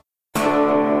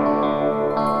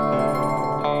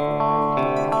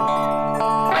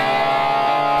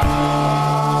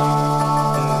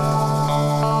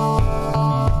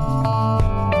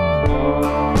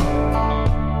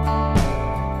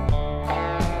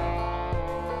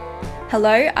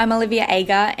Hello, I'm Olivia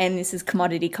Agar, and this is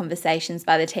Commodity Conversations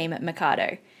by the team at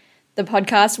Mercado, the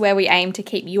podcast where we aim to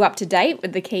keep you up to date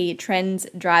with the key trends,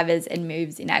 drivers, and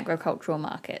moves in agricultural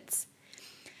markets.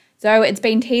 So it's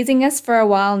been teasing us for a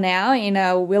while now in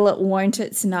a will it, won't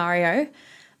it scenario,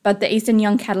 but the Eastern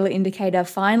Young Cattle Indicator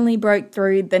finally broke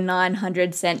through the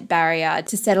 900 cent barrier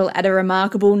to settle at a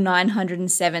remarkable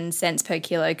 907 cents per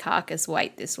kilo carcass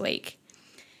weight this week.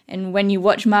 And when you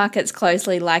watch markets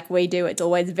closely like we do, it's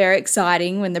always very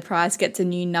exciting when the price gets a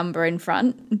new number in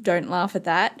front. Don't laugh at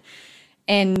that.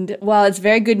 And while it's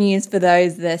very good news for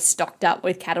those that are stocked up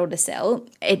with cattle to sell,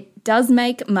 it does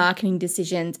make marketing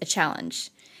decisions a challenge.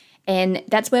 And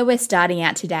that's where we're starting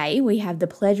out today. We have the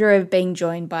pleasure of being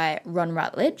joined by Ron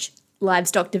Rutledge,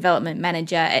 Livestock Development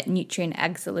Manager at Nutrien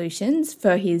Ag Solutions,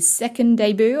 for his second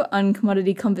debut on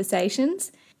Commodity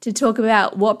Conversations, to talk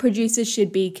about what producers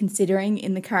should be considering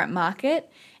in the current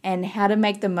market and how to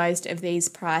make the most of these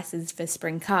prices for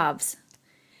spring calves.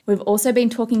 We've also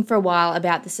been talking for a while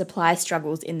about the supply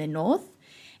struggles in the north,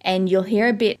 and you'll hear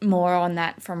a bit more on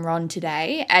that from Ron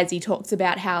today as he talks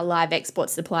about how live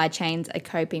export supply chains are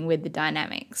coping with the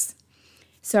dynamics.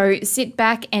 So sit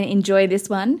back and enjoy this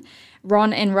one.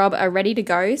 Ron and Rob are ready to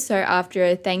go, so after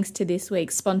a thanks to this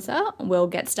week's sponsor, we'll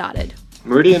get started.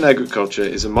 Meridian Agriculture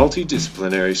is a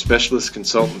multidisciplinary specialist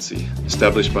consultancy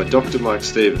established by Dr. Mike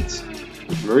Stevens.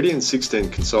 Meridian's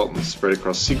 16 consultants spread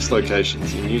across 6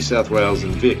 locations in New South Wales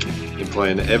and Vic employ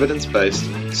an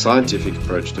evidence-based, scientific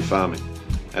approach to farming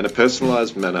and a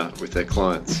personalised manner with their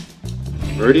clients.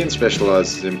 Meridian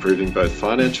specialises in improving both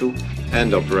financial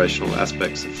and operational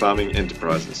aspects of farming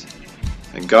enterprises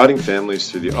and guiding families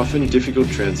through the often difficult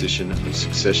transition of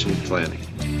succession planning.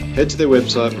 Head to their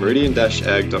website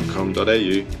meridian-ag.com.au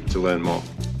to learn more.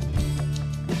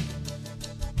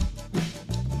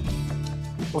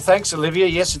 Well, thanks, Olivia.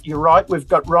 Yes, you're right. We've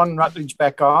got Ron Rutledge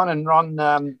back on. And Ron,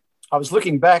 I was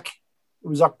looking back. It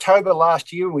was October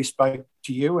last year when we spoke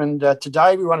to you. And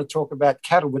today we want to talk about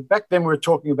cattle. But back then we were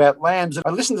talking about lambs. I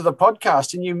listened to the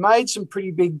podcast and you made some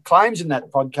pretty big claims in that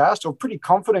podcast, or pretty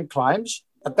confident claims.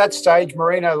 At that stage,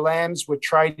 merino lambs were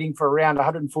trading for around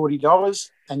 $140.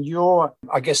 And your,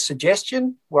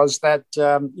 suggestion was that,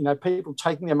 people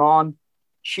taking them on,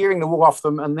 shearing the wool off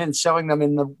them and then selling them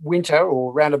in the winter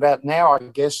or round about now,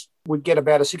 would get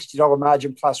about a $60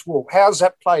 margin plus wool. How's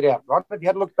that played out, Ron? Have you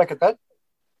had a look back at that?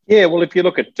 Yeah, well, if you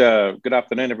look at, good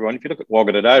afternoon, everyone. If you look at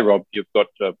Wagga today, Rob, you've got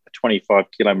a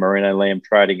 25-kilo merino lamb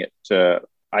trading at $8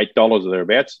 or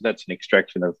thereabouts. That's an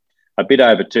extraction of a bit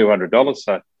over $200.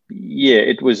 So, yeah,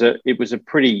 it was a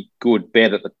pretty good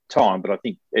bet at the time, but I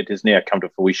think it has now come to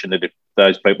fruition that if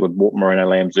those people had bought merino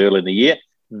lambs early in the year,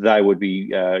 they would be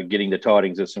getting the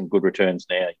tidings of some good returns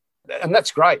now. And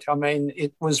that's great. I mean,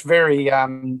 it was very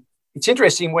it's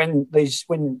interesting when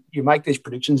you make these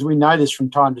predictions. We know this from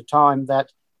time to time that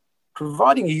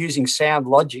providing you're using sound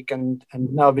logic and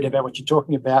know a bit about what you're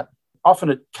talking about, often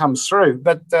it comes through.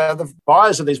 But the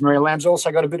buyers of these merino lambs also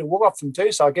got a bit of wool off them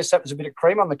too. So I guess that was a bit of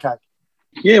cream on the cake.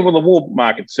 Yeah, well, the wool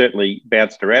market certainly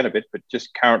bounced around a bit, but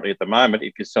just currently at the moment,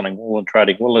 if you're selling wool and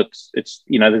trading wool, it's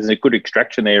there's a good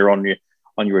extraction there on your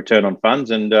return on funds,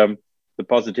 and the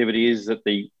positivity is that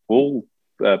the wool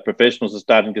professionals are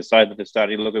starting to say that they're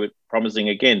starting to look a bit promising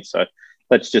again. So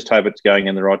let's just hope it's going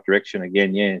in the right direction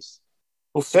again. Yes.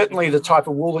 Well, certainly the type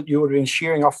of wool that you would have been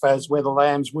shearing off those where the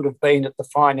lambs would have been at the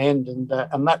fine end, and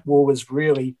that wool was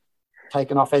really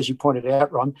taken off, as you pointed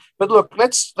out, Ron. But look,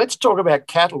 let's talk about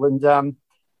cattle. And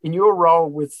in your role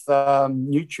with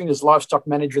Nutrien as livestock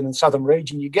manager in the southern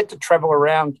region, you get to travel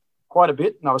around quite a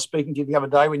bit. And I was speaking to you the other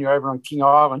day when you were over on King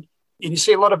Island, and you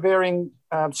see a lot of varying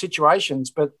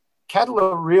situations, but cattle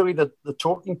are really the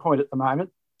talking point at the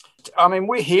moment. I mean,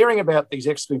 we're hearing about these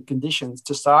excellent conditions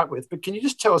to start with, but can you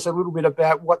just tell us a little bit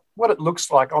about what it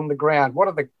looks like on the ground?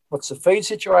 What's the feed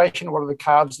situation? What do the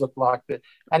calves look like?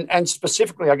 And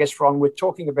specifically, I guess, Ron, we're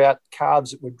talking about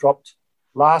calves that were dropped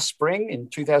last spring in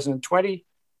 2020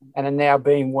 and are now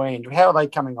being weaned. How are they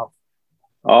coming off?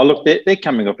 Oh, look, they're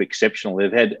coming off exceptional.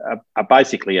 They've had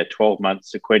basically a 12-month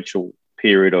sequential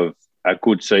period of a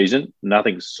good season.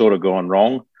 Nothing's sort of gone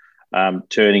wrong.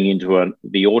 Turning into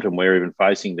the autumn we're even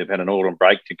facing. They've had an autumn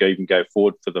break to even go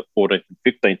forward for the 14th and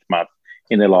 15th month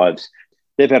in their lives.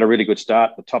 They've had a really good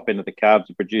start. The top end of the calves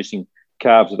are producing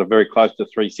calves that are very close to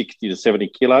 360 to 70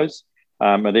 kilos.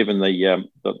 And even the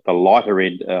lighter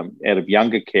end out of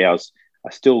younger cows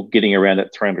are still getting around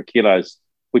at 300 kilos,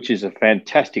 which is a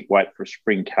fantastic weight for a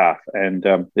spring calf. And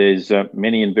there's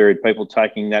many and varied people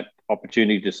taking that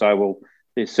opportunity to say, well,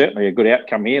 there's certainly a good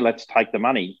outcome here. Let's take the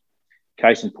money.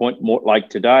 Case in point, Mortlake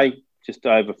today, just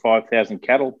over 5,000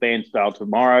 cattle. Bairnsdale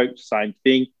tomorrow, same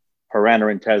thing. Piranha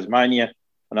in Tasmania,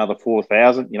 another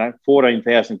 4,000.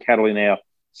 14,000 cattle in our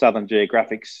Southern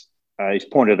Geographics is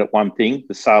pointed at one thing: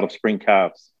 the sale of spring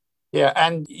calves. Yeah,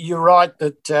 and you're right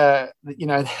that,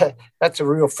 that's a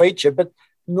real feature. But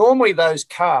normally those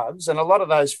calves and a lot of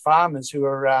those farmers who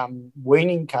are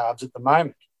weaning calves at the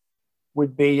moment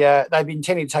would be, they'd be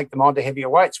intending to take them on to heavier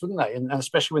weights, wouldn't they? And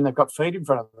especially when they've got feed in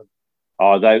front of them.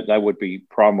 Oh, they would be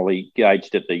primarily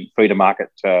gauged at the feeder market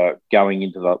going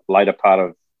into the later part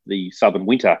of the southern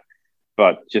winter.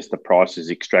 But just the price is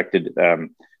extracted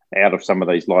out of some of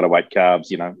these lighter weight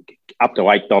calves, up to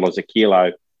 $8 a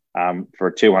kilo for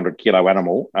a 200 kilo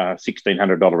animal,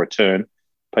 $1,600 return.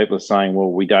 People are saying,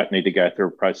 well, we don't need to go through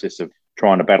a process of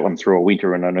trying to battle them through a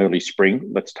winter and an early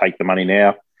spring. Let's take the money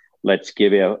now. Let's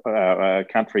give our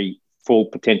country full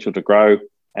potential to grow,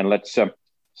 and let's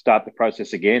start the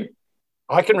process again.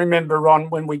 I can remember, Ron,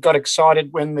 when we got excited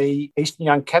when the Eastern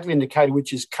Young Cattle Indicator,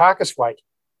 which is carcass weight,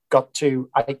 got to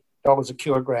 $8 a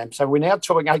kilogram. So we're now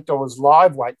talking $8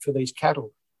 live weight for these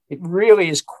cattle. It really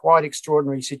is quite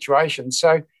extraordinary situation.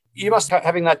 So you must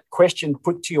having that question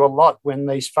put to you a lot when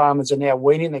these farmers are now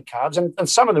weaning their calves, and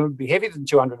some of them would be heavier than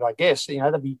 200, I guess. They'd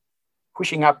be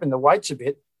pushing up in the weights a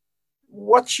bit.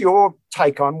 What's your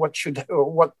take on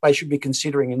what they should be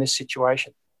considering in this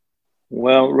situation?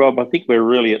 Well, Rob, I think we're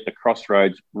really at the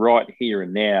crossroads right here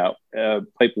and now.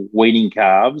 People weaning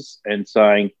calves and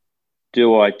saying,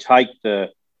 do I take the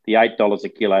 $8 a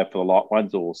kilo for the light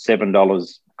ones, or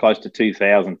 $7, close to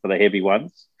 $2,000 for the heavy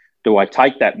ones? Do I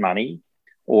take that money,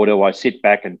 or do I sit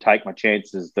back and take my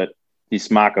chances that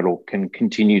this market can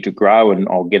continue to grow and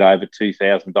I'll get over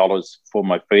 $2,000 for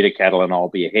my feeder cattle and I'll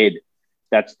be ahead?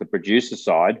 That's the producer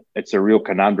side. It's a real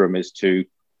conundrum as to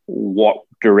what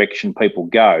direction people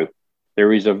go.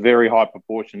 There is a very high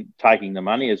proportion taking the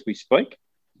money as we speak,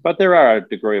 but there are a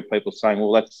degree of people saying,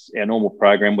 well, that's our normal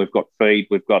program. We've got feed.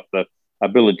 We've got the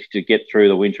ability to get through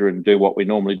the winter and do what we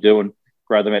normally do and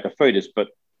grow them out to feeders. But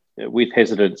with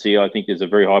hesitancy, I think there's a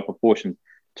very high proportion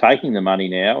taking the money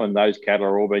now, and those cattle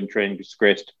are all being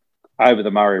transgressed over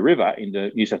the Murray River into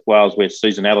New South Wales, where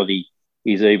seasonality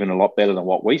is even a lot better than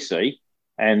what we see.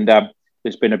 And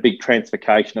there's been a big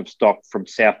translocation of stock from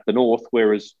south to north,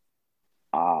 whereas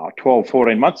 12,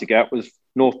 14 months ago, it was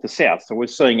north to south. So we're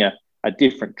seeing a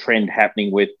different trend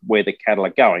happening with where the cattle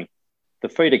are going. The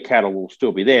feeder cattle will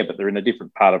still be there, but they're in a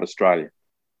different part of Australia.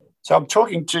 So I'm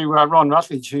talking to Ron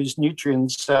Rutledge, who's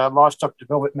Nutrien's livestock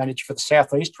development manager for the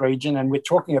Southeast region, and we're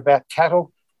talking about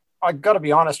cattle. I've got to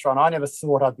be honest, Ron, I never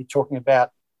thought I'd be talking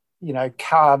about,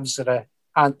 calves that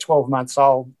aren't 12 months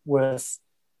old worth,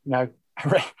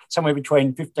 somewhere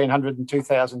between $1,500 and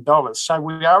 $2,000. So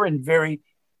we are in very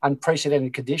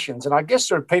unprecedented conditions. And I guess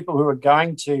there are people who are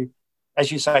going to,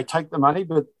 as you say, take the money.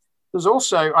 But there's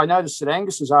also, I noticed that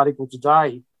Angus's article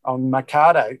today on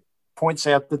Mercado points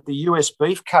out that the US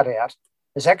beef cutout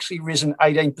has actually risen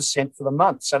 18% for the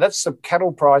month. So that's the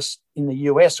cattle price in the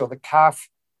US, or the calf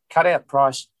cutout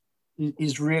price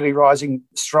is really rising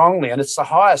strongly. And it's the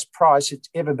highest price it's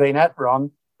ever been at,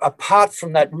 Ron, apart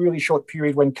from that really short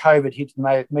period when COVID hit and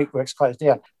meatworks closed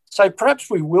down. So perhaps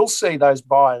we will see those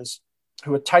buyers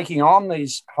who are taking on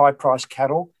these high-priced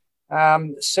cattle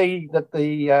see that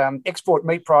the export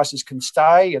meat prices can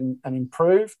stay and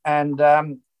improve, and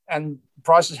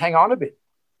prices hang on a bit.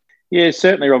 Yeah,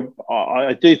 certainly, Rob.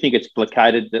 I do think it's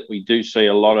placated that we do see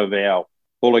a lot of our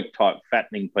bullock-type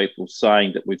fattening people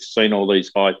saying that we've seen all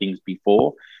these high things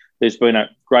before. There's been a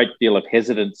great deal of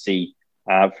hesitancy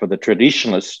for the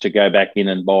traditionalists to go back in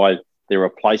and buy their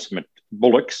replacement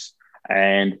bullocks,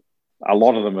 and a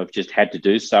lot of them have just had to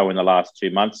do so in the last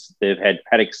 2 months. They've had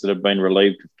paddocks that have been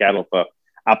relieved of cattle for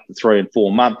up to 3 and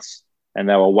 4 months, and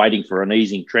they were waiting for an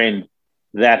easing trend.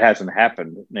 That hasn't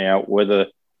happened. Now, whether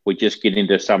we just get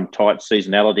into some tight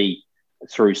seasonality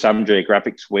through some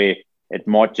geographics where it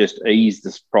might just ease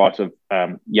this price of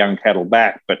young cattle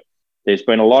back, but there's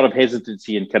been a lot of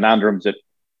hesitancy and conundrums that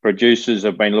producers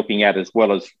have been looking at, as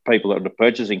well as people that are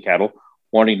purchasing cattle,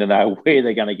 wanting to know where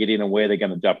they're going to get in and where they're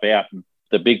going to jump out. And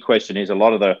the big question is, a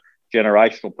lot of the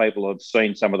generational people have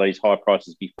seen some of these high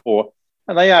prices before,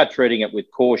 and they are treating it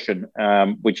with caution,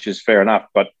 which is fair enough.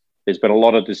 But there's been a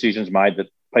lot of decisions made that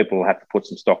people will have to put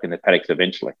some stock in their paddocks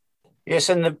eventually. Yes,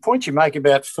 and the point you make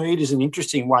about feed is an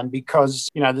interesting one, because,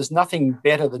 there's nothing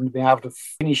better than being able to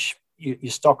finish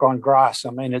your stock on grass.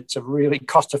 I mean, it's a really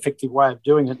cost-effective way of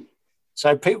doing it.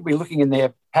 So people be looking in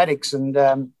their paddocks and,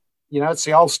 it's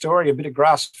the old story, a bit of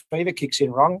grass fever kicks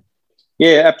in, Ron.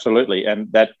 Yeah, absolutely.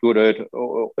 And that good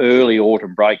early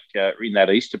autumn break in that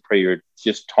Easter period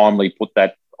just timely put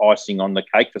that icing on the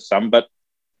cake for some. But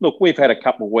look, we've had a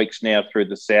couple of weeks now through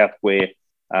the south where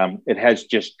It has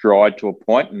just dried to a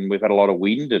point, and we've had a lot of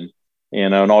wind and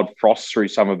an odd frost through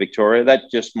some of Victoria.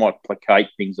 That just might placate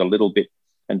things a little bit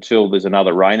until there's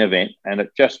another rain event, and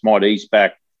it just might ease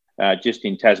back. Just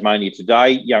in Tasmania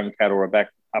today, young cattle are back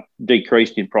up,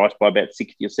 decreased in price by about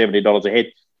 $60 or $70 a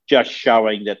head, just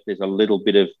showing that there's a little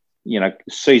bit of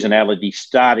seasonality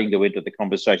starting to enter the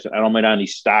conversation. And I mean only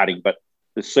starting, but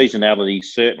the seasonality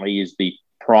certainly is the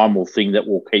primal thing that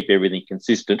will keep everything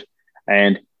consistent.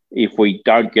 And if we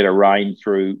don't get a rain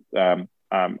through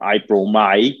April,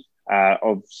 May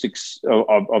of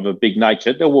a big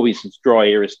nature, there will be some dry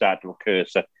areas start to occur.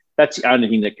 So that's the only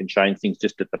thing that can change things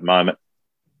just at the moment.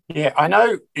 Yeah, I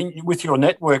know with your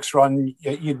networks, Ron,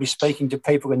 you'd be speaking to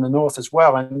people in the north as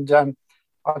well. And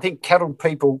I think cattle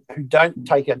people who don't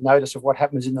take a notice of what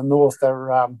happens in the north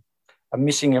are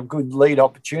missing a good lead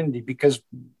opportunity, because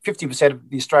 50% of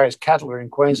Australia's cattle are in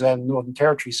Queensland and Northern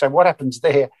Territory. So what happens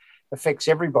there affects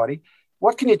everybody.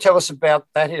 What can you tell us about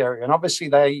that area? And obviously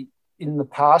in the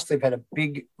past, they've had a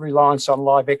big reliance on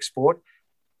live export.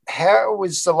 How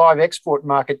is the live export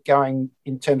market going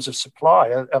in terms of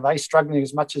supply? Are they struggling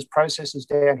as much as processors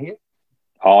down here?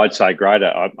 Oh, I'd say greater.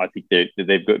 I think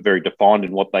they've got very defined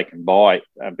in what they can buy,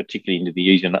 particularly into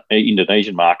the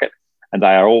Indonesian market, and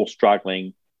they are all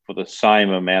struggling for the same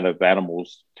amount of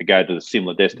animals to go to the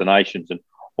similar destinations, and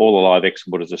all the live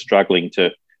exporters are struggling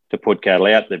to put cattle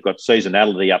out. They've got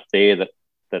seasonality up there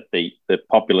that the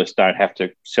populace don't have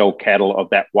to sell cattle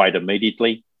of that weight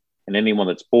immediately, and anyone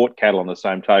that's bought cattle on the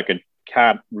same token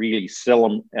can't really sell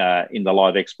them in the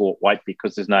live export weight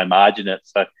because there's no margin in it.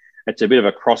 So it's a bit of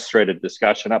a cross-threaded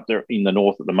discussion up there in the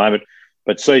north at the moment,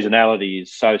 but seasonality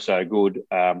is so good.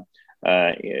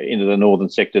 Into the northern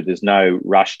sector, there's no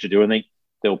rush to do anything.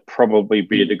 There'll probably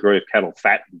be a degree of cattle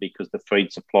fattened because the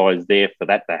feed supply is there for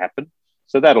that to happen.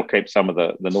 So that'll keep some of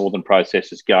the northern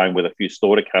processors going with a few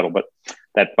slaughter cattle. But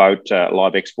that boat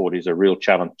live export is a real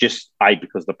challenge, just A,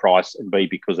 because of the price, and B,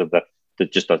 because of the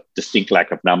just a distinct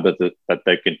lack of number that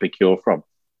they can procure from.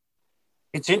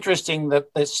 It's interesting that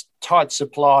this tight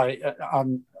supply,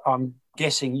 I'm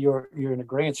guessing you're in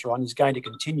agreement, Ron, is going to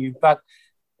continue. But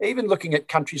even looking at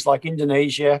countries like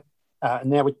Indonesia,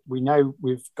 now we know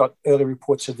we've got early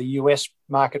reports of the US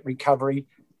market recovery.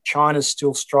 China's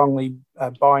still strongly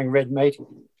buying red meat.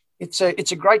 It's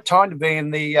a great time to be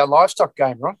in the livestock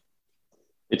game, right?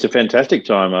 It's a fantastic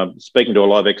time. I'm speaking to a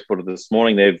live exporter this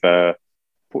morning. They've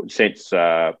sent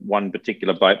one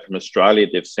particular boat from Australia.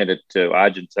 They've sent it to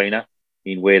Argentina,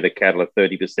 in where the cattle are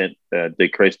 30%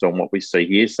 decreased on what we see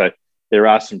here. So there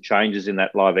are some changes in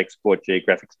that live export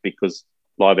geographics, because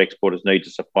live exporters need to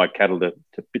supply cattle to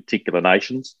particular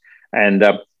nations. And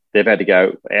they've had to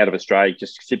go out of Australia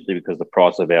just simply because of the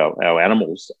price of our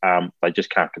animals. They just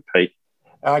can't compete.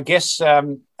 I guess,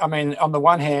 on the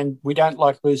one hand, we don't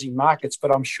like losing markets,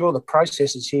 but I'm sure the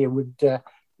processors here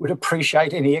would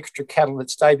appreciate any extra cattle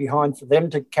that stay behind for them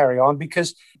to carry on,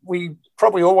 because we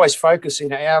probably always focus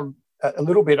a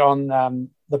little bit on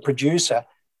the producer,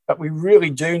 but we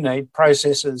really do need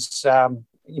processors,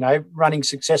 running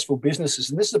successful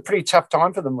businesses. And this is a pretty tough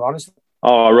time for them, Ron, isn't it?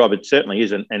 Oh, Rob, it certainly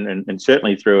is. And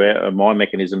certainly through my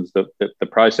mechanisms, the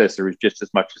processor is just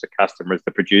as much as a customer as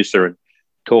the producer. And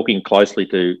talking closely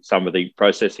to some of the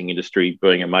processing industry,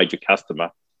 being a major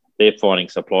customer, they're finding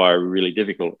supply really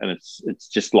difficult. And it's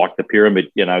just like the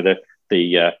pyramid,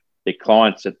 the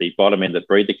clients at the bottom end that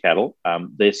breed the cattle,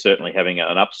 they're certainly having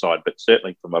an upside, but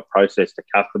certainly from a process to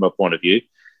customer point of view,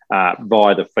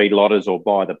 by the feedlotters or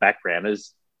by the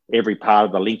backgrounders, every part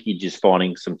of the linkage is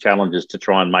finding some challenges to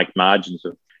try and make margins.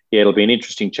 It'll be an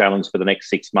interesting challenge for the next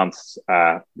 6 months.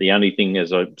 The only thing,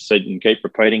 as I've said and keep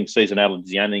repeating, seasonality is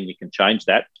the only thing that can change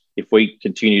that. If we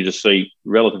continue to see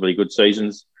relatively good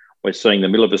seasons, we're seeing the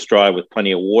middle of Australia with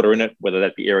plenty of water in it, whether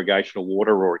that be irrigational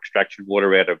water or extraction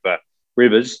water out of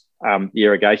rivers. The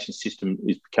irrigation system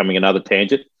is becoming another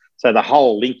tangent. So the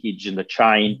whole linkage in the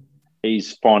chain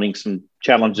is finding some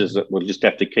challenges that we'll just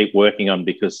have to keep working on,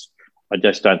 because I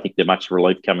just don't think there's much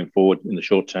relief coming forward in the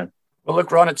short term. Well,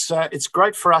 look, Ron, it's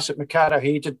great for us at Mercado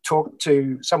here to talk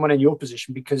to someone in your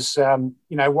position, because,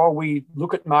 while we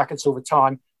look at markets all the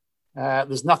time,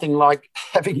 there's nothing like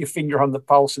having your finger on the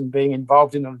pulse and being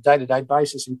involved in it on a day-to-day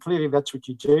basis. And clearly that's what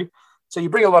you do. So you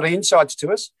bring a lot of insights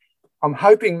to us. I'm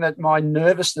hoping that my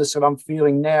nervousness that I'm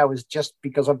feeling now is just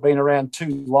because I've been around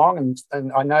too long,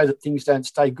 and I know that things don't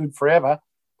stay good forever.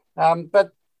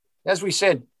 But as we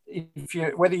said,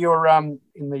 whether you're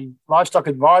in the livestock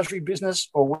advisory business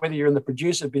or whether you're in the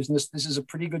producer business, this is a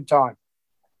pretty good time.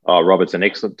 Oh, Rob, it's an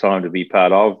excellent time to be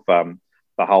part of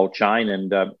the whole chain.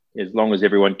 And as long as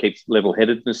everyone keeps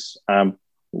level-headedness,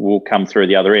 will come through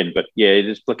the other end. But yeah, it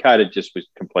is placated just with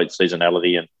complete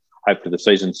seasonality, and hopefully the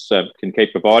seasons can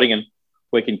keep providing and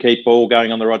we can keep all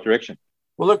going on the right direction.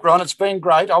 Well, look, Ron, it's been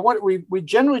great. We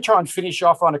generally try and finish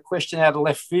off on a question out of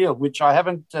left field, which I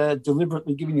haven't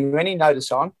deliberately given you any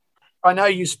notice on. I know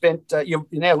you you're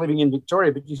now living in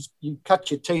Victoria, but you cut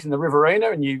your teeth in the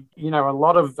Riverina and you know a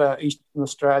lot of Eastern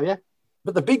Australia.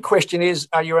 But the big question is,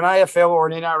 are you an AFL or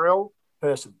an NRL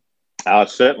person?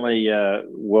 Certainly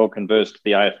well conversed to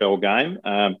the AFL game,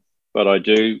 but I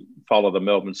do follow the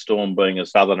Melbourne Storm, being a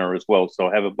southerner as well, so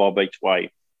I have a bob each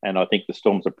way, and I think the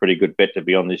Storm's a pretty good bet to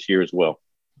be on this year as well.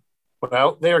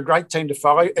 Well, they're a great team to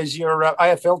follow. Is your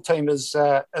AFL team as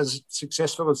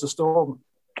successful as the Storm?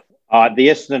 The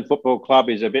Essendon Football Club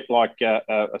is a bit like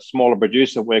a smaller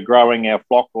producer. We're growing our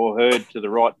flock or herd to the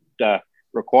right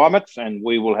requirements, and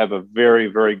we will have a very,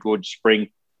 very good spring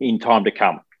in time to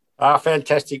come.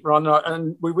 Fantastic, Ron.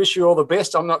 And we wish you all the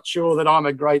best. I'm not sure that I'm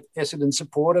a great Essendon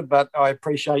supporter, but I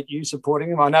appreciate you supporting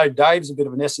them. I know Dave's a bit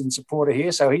of an Essendon supporter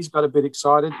here, so he's got a bit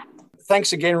excited.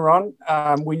 Thanks again, Ron.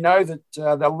 We know that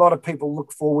a lot of people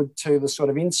look forward to the sort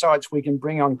of insights we can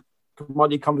bring on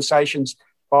Commodity Conversations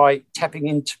by tapping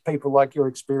into people like your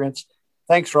experience.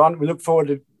 Thanks, Ron. We look forward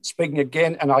to speaking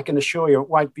again, and I can assure you it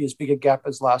won't be as big a gap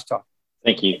as last time.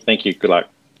 Thank you. Thank you. Good luck.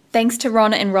 Thanks to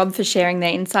Ron and Rob for sharing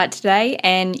their insight today,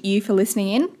 and you for listening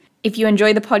in. If you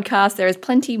enjoy the podcast, there is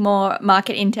plenty more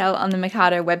market intel on the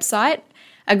Mercado website.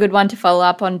 A good one to follow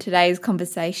up on today's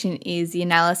conversation is the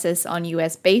analysis on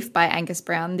US beef by Angus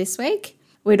Brown this week.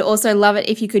 We'd also love it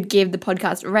if you could give the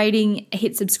podcast a rating,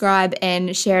 hit subscribe,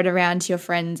 and share it around to your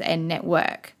friends and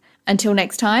network. Until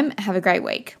next time, have a great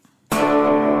week.